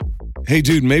Hey,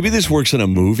 dude, maybe this works in a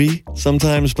movie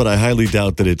sometimes, but I highly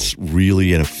doubt that it's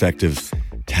really an effective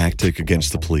tactic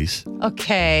against the police.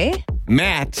 Okay.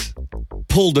 Matt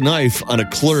pulled a knife on a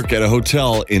clerk at a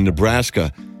hotel in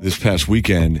Nebraska this past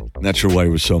weekend. Not sure why he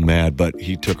was so mad, but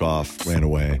he took off, ran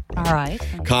away. All right.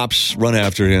 Cops run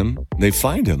after him. They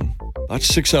find him about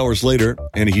 6 hours later,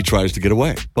 and he tries to get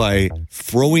away by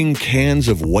throwing cans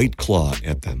of White Claw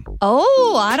at them.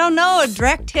 Oh, I don't know. A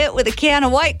direct hit with a can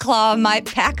of White Claw might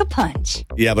pack a punch.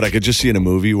 Yeah, but I could just see in a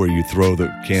movie where you throw the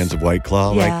cans of White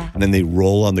Claw, and then they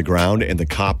roll on the ground, and the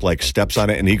cop, steps on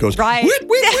it, and he goes, right.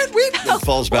 Whit, and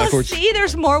falls backwards. Well, see,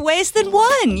 there's more ways than one.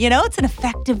 It's an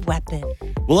effective weapon.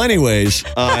 Well, anyways,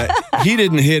 he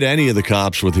didn't hit any of the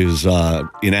cops with his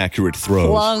inaccurate throws.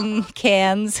 Flung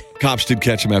cans. Cops did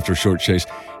catch him after a short chase.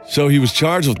 So he was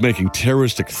charged with making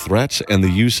terroristic threats and the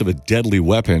use of a deadly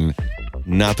weapon,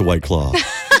 not the White Claw.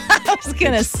 I was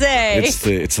going to say.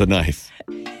 It's the knife.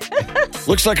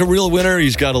 Looks like a real winner.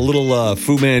 He's got a little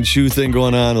Fu Manchu thing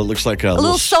going on. It looks like a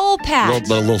little soul patch.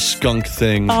 A little skunk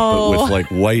thing, but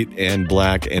with white and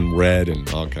black and red and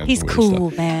all kinds of He's weird cool,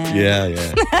 stuff. man.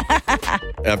 Yeah.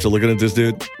 After looking at this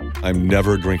dude, I'm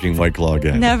never drinking White Claw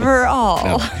again. Never all.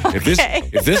 No.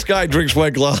 If this guy drinks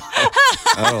White Claw,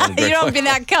 I don't want to drink you don't be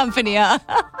that company, huh?